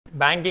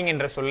Banking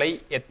என்ற சொல்லை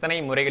எத்தனை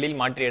முறைகளில்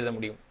மாற்றி எழுத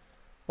முடியும்?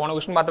 போன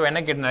क्वेश्चन பார்த்தா என்ன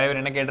கேட்டு நிறைய பேர்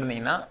என்ன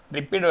கேட்டிருந்தீங்கன்னா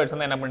ரிப்பீட் வேர்ட்ஸ்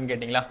வந்து என்ன பண்ணு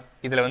கேட்டிங்களா?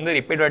 இதில் வந்து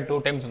ரிப்பீட் வேர்ட் 2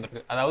 டைம்ஸ்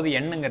வந்திருக்கு. அதாவது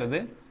எண்ணுங்கிறது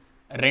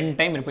 2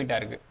 டைம் ரிப்பீட்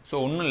ஆயிருக்கு. ஸோ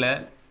ஒன்றும் இல்லை,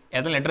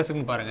 எத்தனை லெட்டர்ஸ்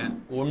இருக்குன்னு பாருங்கள்.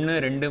 1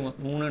 2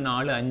 3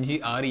 4 5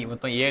 6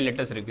 மொத்தம் 7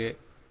 லெட்டர்ஸ் இருக்குது.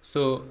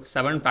 So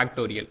 7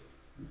 factorial.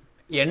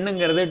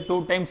 எண்ணுங்கிறது 2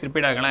 டைம்ஸ்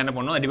ரிப்பீட் ஆகலாம். என்ன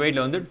பண்ணணும்,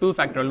 டிவைடில் வந்து 2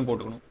 ஃபேக்டோரியல்னு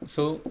போட்டுக்கணும்.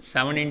 So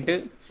 7 ×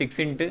 6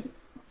 ×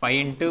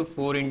 5 ×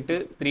 4 ×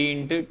 3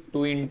 ×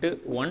 2 ×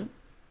 1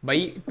 by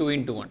 2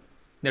 × 1.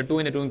 இந்த 2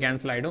 இந்த 2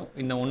 கேன்சல் ஆகிடும்,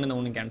 இந்த 1 இந்த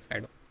 1 கேன்சல்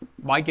ஆகிடும்.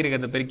 பாக்கி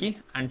இருக்கிறத பெருக்கி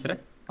ஆன்சரை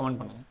கமெண்ட்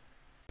பண்ணுங்க.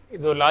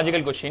 இது ஒரு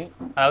லாஜிக்கல் கொஸ்டின்.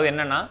 அதாவது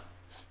என்னென்னா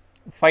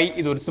 5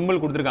 இது ஒரு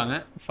சிம்பிள் கொடுத்துருக்காங்க.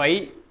 5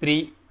 3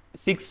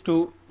 6 2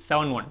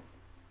 7 1.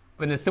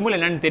 இந்த சிம்பிள்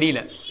என்னன்னு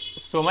தெரியல.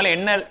 ஸோ மேலே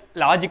என்ன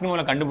லாஜிக்னு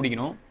மேலே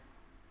கண்டுபிடிக்கணும்.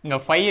 இங்கே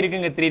 5 இருக்குது,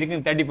 இங்கே 3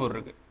 இருக்குது, 34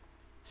 இருக்குது.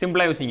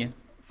 சிம்பிளாக யோசிங்க.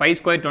 5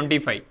 ஸ்கொயர்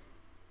 25,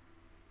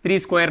 3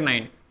 ஸ்கொயர்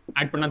 9,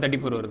 ஆட் பண்ணால்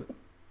 34 வருது.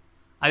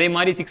 அதே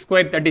மாதிரி 6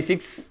 ஸ்கொயர்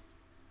 36,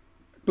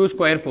 2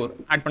 ஸ்கொயர் 4,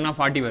 ஆட் பண்ணால்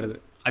 40 வருது.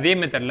 அதே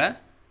மெத்தடில்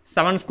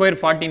 7 ஸ்கொயர்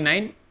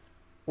 49,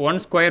 1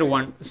 ஸ்கொயர்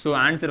 1. ஸோ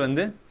ஆன்சர்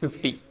வந்து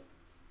 50.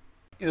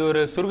 இது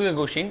ஒரு சுருக்க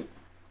கொஷின்,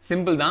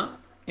 சிம்பிள் தான்.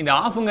 இந்த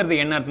ஆஃபுங்கிறது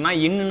என்ன அர்த்தம்னா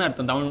இன்னுன்னு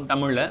அர்த்தம்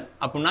தமிழில்.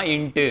 அப்படின்னா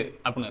இன்ட்டு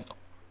அப்படின்னு அர்த்தம்.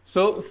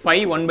 ஸோ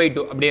 5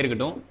 1/2 அப்படியே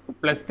இருக்கட்டும்,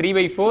 ப்ளஸ்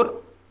 3/4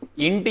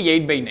 ×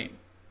 8/9.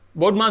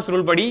 போர்ட் மாஸ்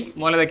ரூல் படி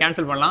முதல்ல அதை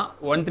கேன்சல் பண்ணலாம்.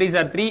 1 3s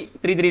are 3,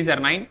 3 3s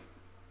are 9,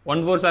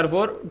 1 4s are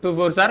 4, 2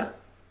 4s are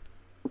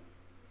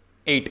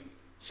 8.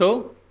 So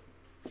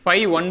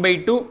 5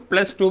 1/2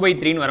 plus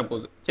 2/3ன்னு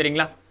வரப்போகுது.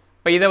 சரிங்களா?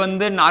 இப்போ இதை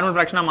வந்து நார்மல்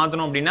ஃப்ராக்ஷனாக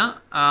மாற்றணும் அப்படின்னா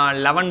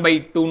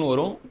 11/2ன்னு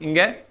வரும்.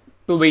 இங்கே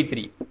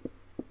 2/3.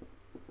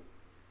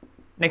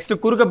 நெக்ஸ்ட்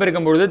குறுக்க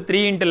பெருக்கும்பொழுது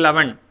 3 ×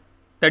 11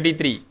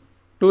 33,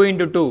 2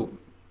 × 2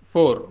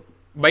 4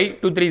 by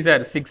 2 3s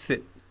are 6.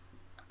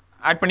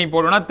 ஆட் பண்ணி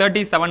போட்டோம்னா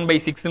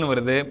 37/6ன்னு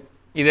வருது.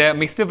 இதை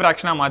மிக்ஸ்டு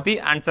ஃப்ராக்ஷனாக மாற்றி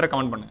ஆன்சரை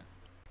கமெண்ட் பண்ணுங்கள்.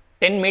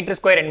 10 மீட்டர்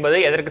ஸ்கொயர் என்பது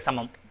எதற்கு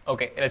சமம்?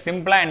 ஓகே, இதில்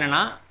சிம்பிளாக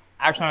என்னென்னா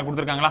ஆப்ஷனில்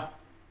கொடுத்துருக்காங்களா?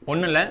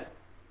 ஒன்றும் இல்லை.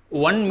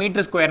 1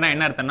 மீட்டர் ஸ்கொயர்னா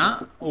என்ன அர்த்தம்னா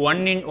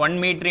 1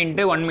 மீட்டர்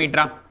 × 1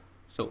 மீட்டரா?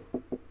 ஸோ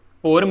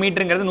இப்போ 1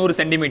 மீட்டருங்கிறது 100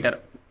 சென்டிமீட்டர்.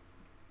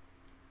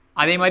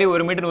 அதே மாதிரி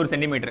 1 மீட்டர் 100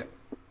 சென்டிமீட்டர்.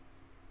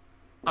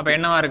 அப்போ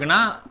என்னவா இருக்குன்னா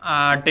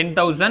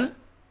 10,000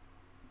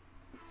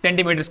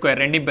 சென்டிமீட்டர்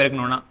ஸ்கொயர் ரெண்டையும்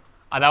பெருக்கணும்னா,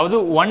 அதாவது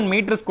 1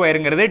 மீட்டர்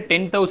ஸ்கொயருங்கிறது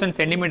 10,000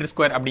 சென்டிமீட்டர்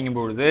ஸ்கொயர்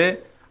அப்படிங்கும்பொழுது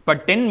இப்போ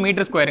 10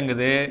 metre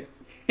ஸ்கொயருங்கிறது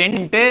 10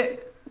 ×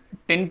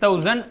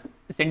 10,000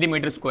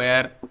 centimetre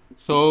square.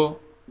 So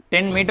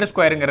 10 metre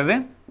ஸ்கொயருங்கிறது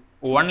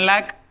 1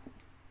 lakh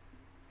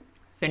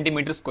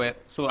centimetre square.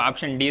 So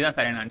option D தான்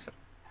சரியான ஆன்சர்.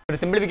 ஒரு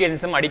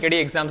சிம்பிளிஃபிகேஷன்ஸும் அடிக்கடி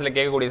எக்ஸாம்ஸில்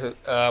கேட்கக்கூடிய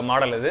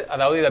மாடல் இது.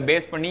 அதாவது இதை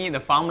பேஸ் பண்ணி இந்த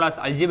ஃபார்முலாஸ்,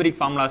 அல்ஜிபிரிக்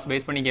ஃபார்முலாஸ்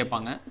பேஸ் பண்ணி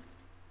கேட்பாங்க.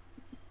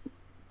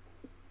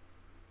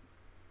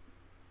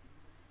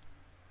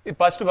 இது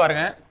ஃபர்ஸ்ட்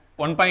பாருங்க,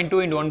 1.2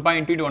 ×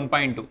 1.2 ×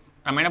 1.2.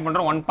 நம்ம என்ன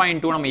பண்ணுறோம்,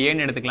 1.2 நம்ம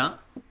ஏன்னு எடுத்துக்கலாம்,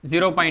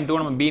 0.2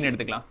 நம்ம பின்னு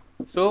எடுத்துக்கலாம்.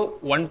 ஸோ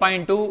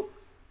 1.2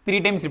 3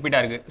 டைம்ஸ்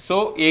ரிப்பீட்டாக இருக்குது. So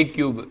a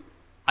cube.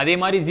 அதே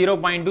மாதிரி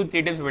 0.2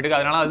 3 டைம்ஸ் ரிப்பீட் இருக்குது,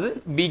 அதனால அது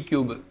b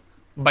cube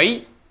by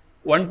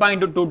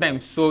 1.2 2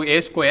 times. So a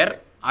square.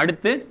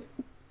 அடுத்து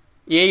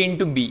a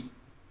 × b,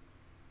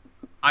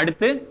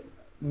 அடுத்து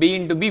b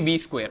 × b, b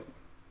square.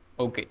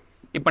 Okay,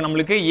 இப்போ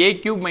நம்மளுக்கு a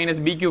cube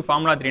minus b cube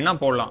formula 3னா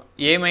போடலாம்.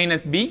 a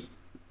minus b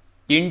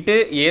into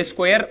a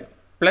square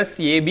plus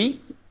ab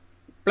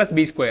plus b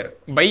square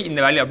by இந்த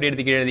value அப்படியே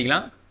எடுத்து கீழே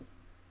எழுதிக்கலாம்.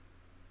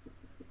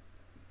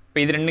 இப்போ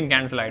இது ரெண்டும்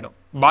கேன்சல் ஆகிடும்.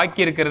 பாக்கி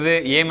இருக்கிறது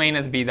a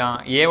மைனஸ் b தான்.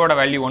 ஏவோட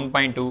வேல்யூ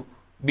 1.2,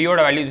 பியோட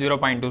வேல்யூ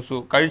 0.2. ஸோ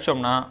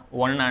கழிச்சோம்னா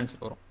 1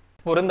 ஆன்சர் வரும்.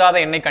 பொருந்தாத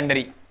எண்ணை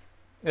கண்டறி.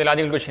 இது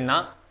லாஜிக்கல் கொஸ்டின்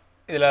தான்.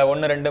 இதில்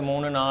 1 2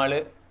 3 4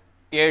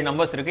 7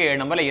 நம்பர்ஸ் இருக்குது. 7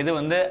 நம்பரில் எது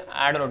வந்து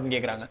ஆட் அவுட்னு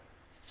கேட்குறாங்க.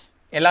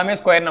 எல்லாமே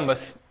ஸ்கொயர்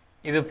நம்பர்ஸ்.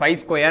 இது 5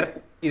 ஸ்கொயர்,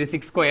 இது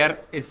 6 ஸ்கொயர்,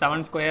 இது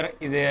 7 ஸ்கொயர்,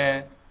 இது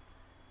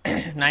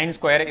 9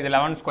 ஸ்கொயர், இது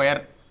 11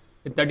 ஸ்கொயர்,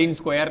 இது 13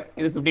 ஸ்கொயர்,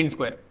 இது 15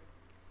 ஸ்கொயர்.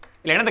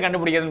 இல்லை என்னத்தை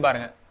கண்டுபிடிக்கிறதுன்னு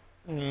பாருங்கள்.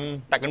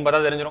 டக்குன்னு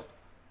பார்த்தா தெரிஞ்சிடும்.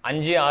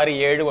 5 6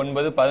 7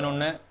 9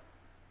 11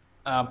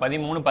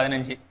 13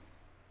 15.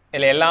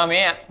 இதில்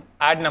எல்லாமே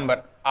ஆட்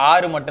நம்பர்.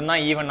 6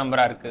 மட்டும்தான் ஈவன்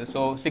நம்பராக இருக்குது. So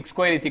 6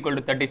 square is equal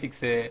to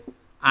 36.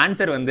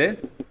 Answer வந்து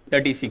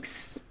 36.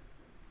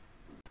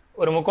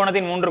 ஒரு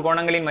முக்கோணத்தின் 3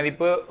 கோணங்களின்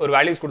மதிப்பு ஒரு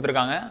வேல்யூஸ்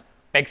கொடுத்துருக்காங்க.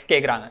 டெக்ஸ்ட்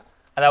கேட்குறாங்க.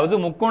 அதாவது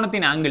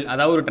முக்கோணத்தின் ஆங்கிள்,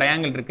 அதாவது ஒரு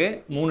ட்ரையாங்கிள் இருக்குது,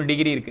 3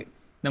 டிகிரி இருக்குது.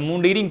 இந்த 3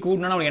 டிகிரி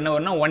கூட்டினா நமக்கு என்ன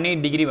வரும்னா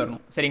 18 டிகிரி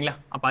வரணும். சரிங்களா?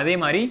 அப்போ அதே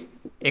மாதிரி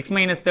x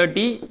minus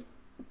 30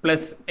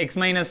 plus x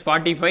minus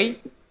 45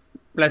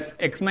 plus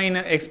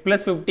x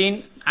plus 15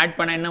 add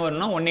பண்ண என்ன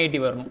வரும்னா 180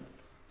 வரணும்.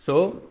 So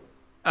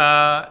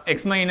x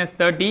minus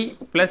 30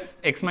 plus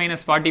x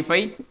minus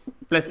 45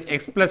 plus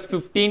x plus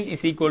 15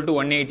 is equal to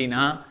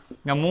 180னா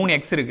இங்கே 3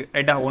 x இருக்குது.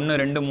 ரைட்டா? 1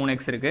 2 3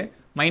 x இருக்குது.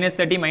 Minus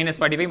 30 minus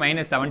 45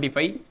 minus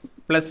 75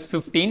 plus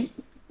 15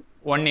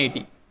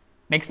 180.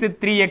 Next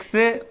 3x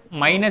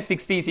minus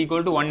 60 is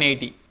equal to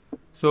 180.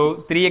 So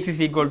 3x is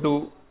equal to,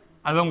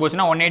 அதுவும்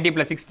போச்சுன்னா 180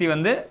 plus 60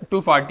 வந்து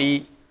 240.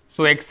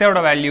 So x ஓட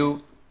value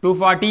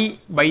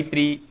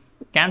 240/3.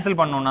 Cancel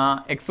பண்ணோன்னா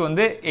x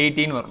வந்து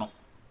 18 வரணும்.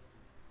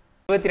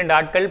 22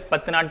 ஆட்கள்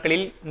 10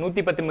 நாட்களில்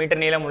 110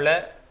 மீட்டர் நீளம் உள்ள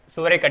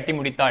சுவரை கட்டி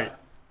முடித்தால்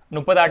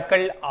 30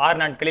 ஆட்கள் 6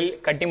 நாட்களில்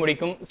கட்டி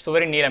முடிக்கும்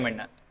சுவரின் நீளம்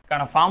என்ன?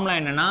 கான ஃபார்முலா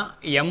என்னன்னா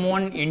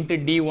m1 into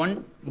d1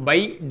 by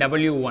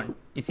w1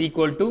 is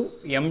equal to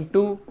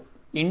m2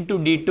 into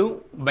d2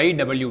 by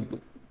w2.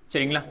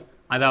 சரிங்களா?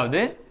 அதாவது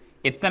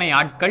எத்தனை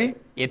ஆட்கள்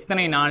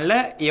எத்தனை நாள்ல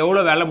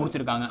எவ்வளவு வேலை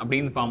முடிச்சிருக்காங்க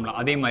அப்படிங்கிற ஃபார்முலா.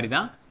 அதே மாதிரி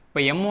தான் இப்போ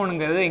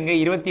m1ங்கிறது இங்க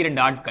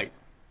 22 ஆட்கள்.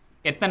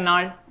 எத்தனை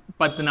நாள்?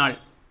 10 நாள்.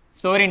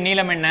 சுவரின்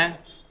நீளம் என்ன?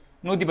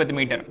 110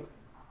 மீட்டர்.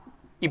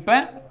 இப்போ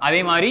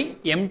அதே மாதிரி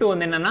m2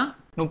 வந்து என்னன்னா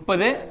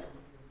 30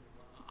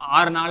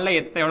 6 நாளில்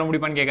எவ்வளோ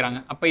முடிப்பான்னு கேட்குறாங்க.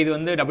 அப்போ இது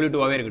வந்து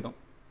W2ஆகவே இருக்கட்டும்.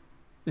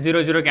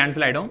 0 0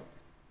 கேன்சல் ஆகிடும்.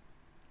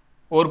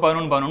 ஒரு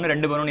 11 11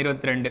 2 11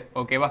 22.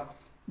 ஓகேவா?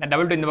 இந்த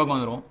W2 இந்த பக்கம்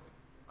வந்துடும்.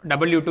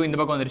 W2 இந்த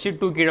பக்கம் வந்துருச்சு.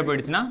 2 கீழே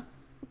போயிடுச்சுன்னா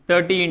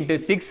 30 into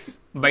 6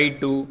 by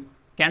 2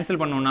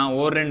 கேன்சல் பண்ணோம்னா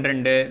 1 2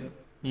 2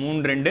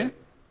 3 2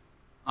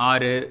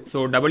 6. So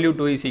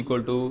W2 is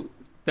equal to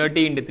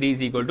 30 into 3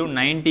 is equal to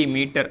 90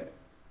 metre.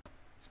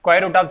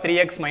 Square root of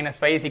 3x minus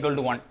 5 is equal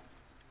to 1.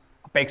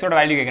 அப்போ எக்ஸோட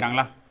வேல்யூ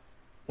கேட்குறாங்களா?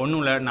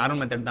 ஒன்றும் இல்லை, நார்மல்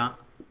மெத்தட் தான்.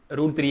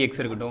 √3x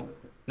இருக்கட்டும்.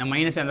 இந்த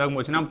மைனஸ் எந்த பக்கம்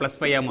போச்சுன்னா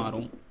 +5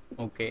 மாறும்.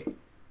 Okay,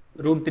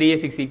 √3x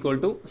is equal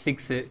to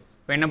 6.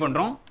 இப்போ என்ன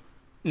பண்ணுறோம்?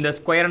 இந்த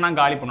ஸ்கொயரை நான்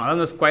காலி பண்ணும்,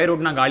 அதாவது இந்த ஸ்கொயர்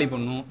ரூட் நான் காலி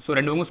பண்ணணும். ஸோ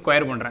ரெண்டு பக்கம்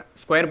ஸ்கொயர் பண்ணுறேன்.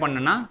 ஸ்கொயர்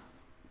பண்ணேன்னா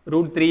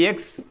 √3x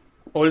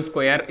whole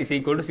square is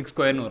equal to 6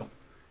 ஸ்கொயர்னு வரும்.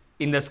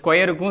 இந்த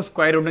ஸ்கொயருக்கும்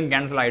ஸ்கொயர் ரூட்டும்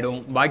கேன்சல் ஆகிடும்.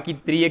 பாக்கி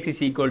 3x is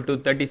equal to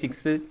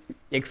 36.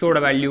 எக்ஸோட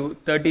value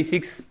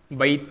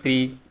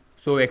 36/3.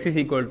 So x is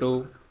equal to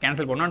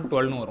cancel பண்ணால்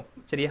 12னு வரும்.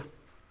 சரியா?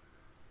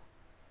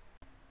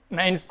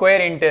 9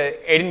 ஸ்கொயர் இன்ட்டு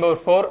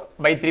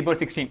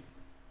 18/4/3/16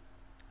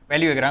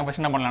 வேல்யூ வைக்கிறாங்க.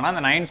 ஃபஸ்ட் என்ன பண்ணலாம்னா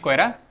அந்த 9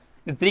 ஸ்கொயரை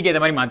இந்த 3க்கு ஏற்ற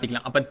மாதிரி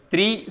மாற்றிக்கலாம். அப்போ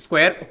 3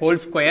 ஸ்கொயர் ஹோல்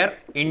ஸ்கொயர்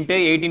இன்ட்டு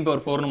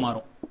 18/4னு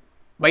மாறும்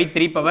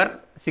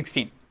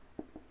 /3/16.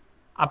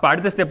 அப்போ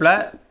அடுத்த ஸ்டெப்பில்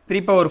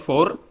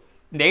 3/4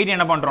 இந்த 8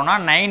 என்ன பண்ணுறோம்னா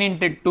 9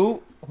 into 2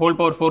 ஹோல்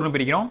பவர் 4னு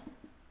பிரிக்கிறோம்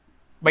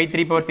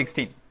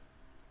 /3/16.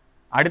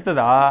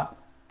 அடுத்ததா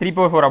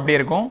 3/4 அப்படியே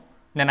இருக்கும்.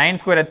 இந்த 9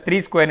 ஸ்கொயரை 3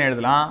 ஸ்கொயர்னு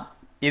எழுதலாம்.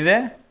 இதை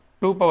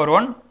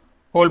 2/1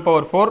 ஹோல்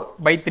பவர்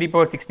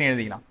 4/3/16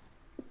 எழுதிக்கலாம்.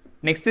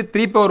 நெக்ஸ்ட்டு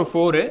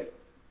 3/4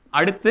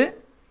 அடுத்து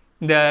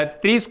இந்த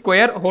 3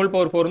 ஸ்கொயர் ஹோல்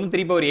பவர் 4 வந்து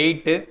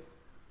 3/8.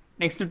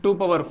 நெக்ஸ்ட்டு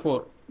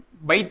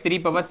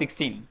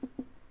 2/4/3/16.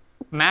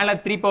 மேலே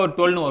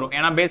 3/12னு வரும்.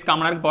 ஏன்னா பேஸ்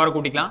காமனாருக்கு பவர்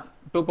கூட்டிக்கலாம்.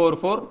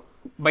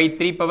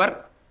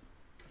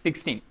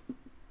 2/4/3/16.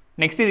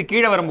 நெக்ஸ்ட் இது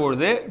கீழே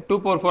வரும்போது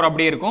 2/4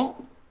 அப்படியே இருக்கும்.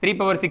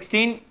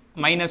 3/16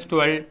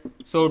 -12.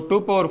 ஸோ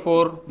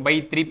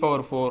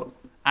 2/4/3/4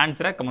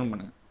 ஆன்சரை கமெண்ட்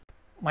பண்ணுங்க.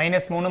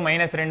 -3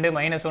 -2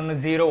 -1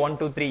 0 1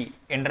 2 3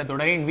 என்ற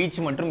தொடரின் வீச்சு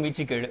மற்றும்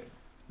வீச்சு கெழு.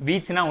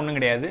 வீச்சுனா ஒன்றும்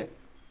கிடையாது,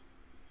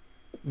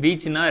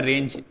 வீச்சுனா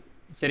ரேஞ்ச்.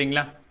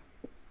 சரிங்களா?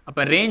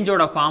 அப்போ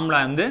ரேஞ்சோட ஃபார்முலா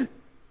வந்து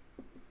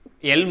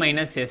L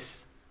 - S,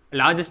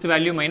 largest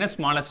value minus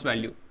smallest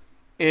value.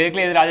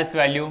 இதுக்குள்ள எது லார்ஜஸ்ட்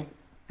வேல்யூ?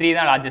 3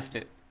 தான்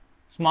largest.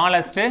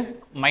 Smallest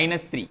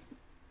 -3.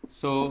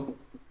 So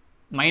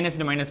minus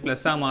minus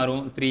ப்ளஸ்ஸாக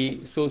மாறும் 3.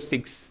 ஸோ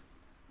 6.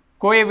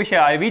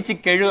 கோஎஃபிஷியன்ட் வீச்சு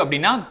கெழு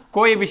அப்படின்னா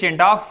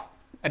கோஎஃபிஷியன்ட் ஆஃப்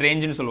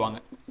ரேஞ்சுன்னு சொல்லுவாங்க.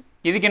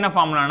 இதுக்கு என்ன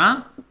ஃபார்முலானா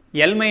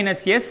L -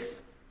 S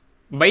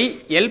by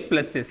L +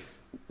 S.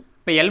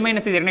 இப்போ L -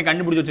 S ஏற்கனவே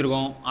கண்டுபிடிச்சி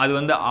வச்சுருக்கோம். அது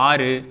வந்து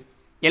 6.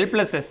 L +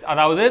 S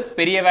அதாவது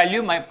பெரிய வேல்யூ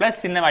ப்ளஸ்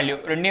சின்ன வேல்யூ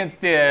ரெண்டையும்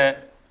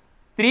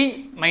 3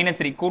 -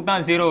 3 கூட்டினா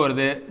 0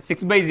 வருது.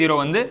 6/0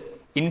 வந்து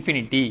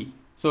இன்ஃபினிட்டி.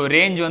 ஸோ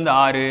ரேஞ்ச் வந்து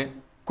 6.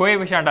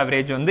 கோஎஃபிஷியன்ட் ஆஃப்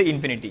ரேஞ்ச் வந்து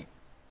இன்ஃபினிட்டி.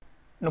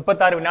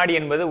 36 வினாடி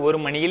என்பது ஒரு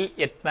மணியில்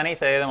எத்தனை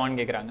சதவீதமானு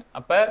கேட்குறாங்க.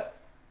 அப்போ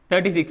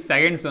 36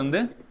 செகண்ட்ஸ் வந்து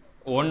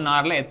 1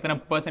 ஹவரில் எத்தனை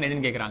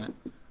பர்சன்டேஜ்னு கேட்குறாங்க.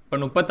 இப்போ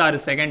 36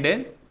 செகண்டு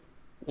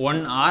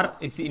 1 hour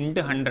இஸ்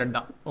இன்ட்டு 100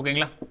 தான்.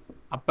 ஓகேங்களா?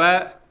 அப்போ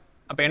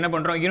என்ன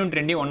பண்ணுறோம்? யூனிட்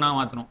ரெண்டையும் 1ஆக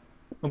மாற்றணும்.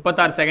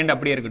 36 செகண்ட்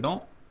அப்படியே இருக்கட்டும்.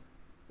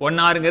 1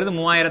 ஹவருங்கிறது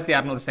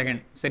 3600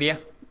 செகண்ட். சரியா?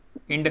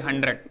 இன்ட்டு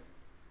 100.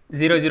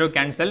 0 0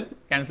 கேன்சல்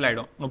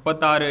ஆகிடும்.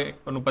 36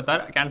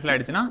 கேன்சல்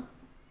ஆகிடுச்சுன்னா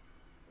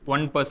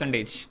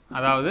 1%.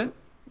 அதாவது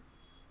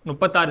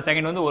 36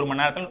 செகண்ட் வந்து ஒரு மணி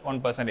நேரத்தில்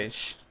 1%.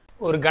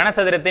 ஒரு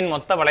கனசதுரத்தின்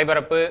மொத்த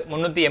வலைபரப்பு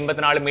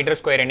 384 மீட்டர்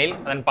ஸ்கொயர் எனில்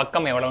அதன்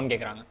பக்கம் எவ்வளவுன்னு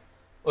கேட்குறாங்க.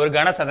 ஒரு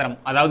கனசதுரம்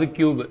அதாவது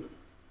கியூப்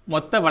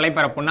மொத்த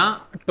வலைபரப்புனா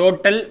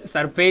டோட்டல்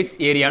சர்ஃபேஸ்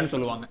ஏரியான்னு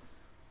சொல்லுவாங்க.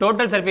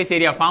 டோட்டல் சர்ஃபேஸ்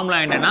ஏரியா ஃபார்முலா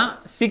என்னன்னா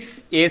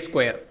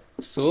 6a².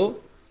 ஸோ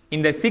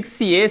இந்த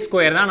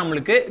 6a² தான்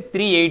நம்மளுக்கு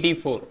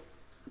 384.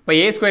 இப்போ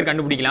a²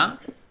 கண்டுபிடிக்கலாம்.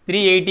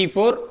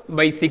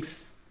 384/6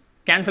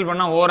 கேன்சல்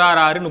பண்ணால் 1 6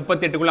 6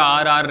 38க்குள்ளே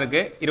 6 6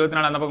 இருக்குது.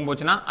 24 அந்த பக்கம்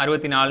போச்சுன்னா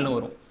 64ன்னு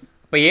வரும்.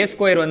 இப்போ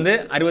a² வந்து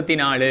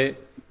 64.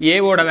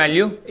 ஏவோட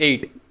வேல்யூ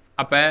 8.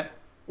 அப்போ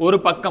ஒரு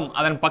பக்கம்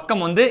அதன்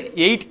பக்கம் வந்து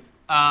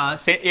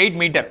 8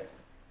 மீட்டர்.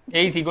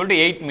 A =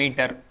 8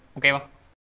 metre. ஓகேவா?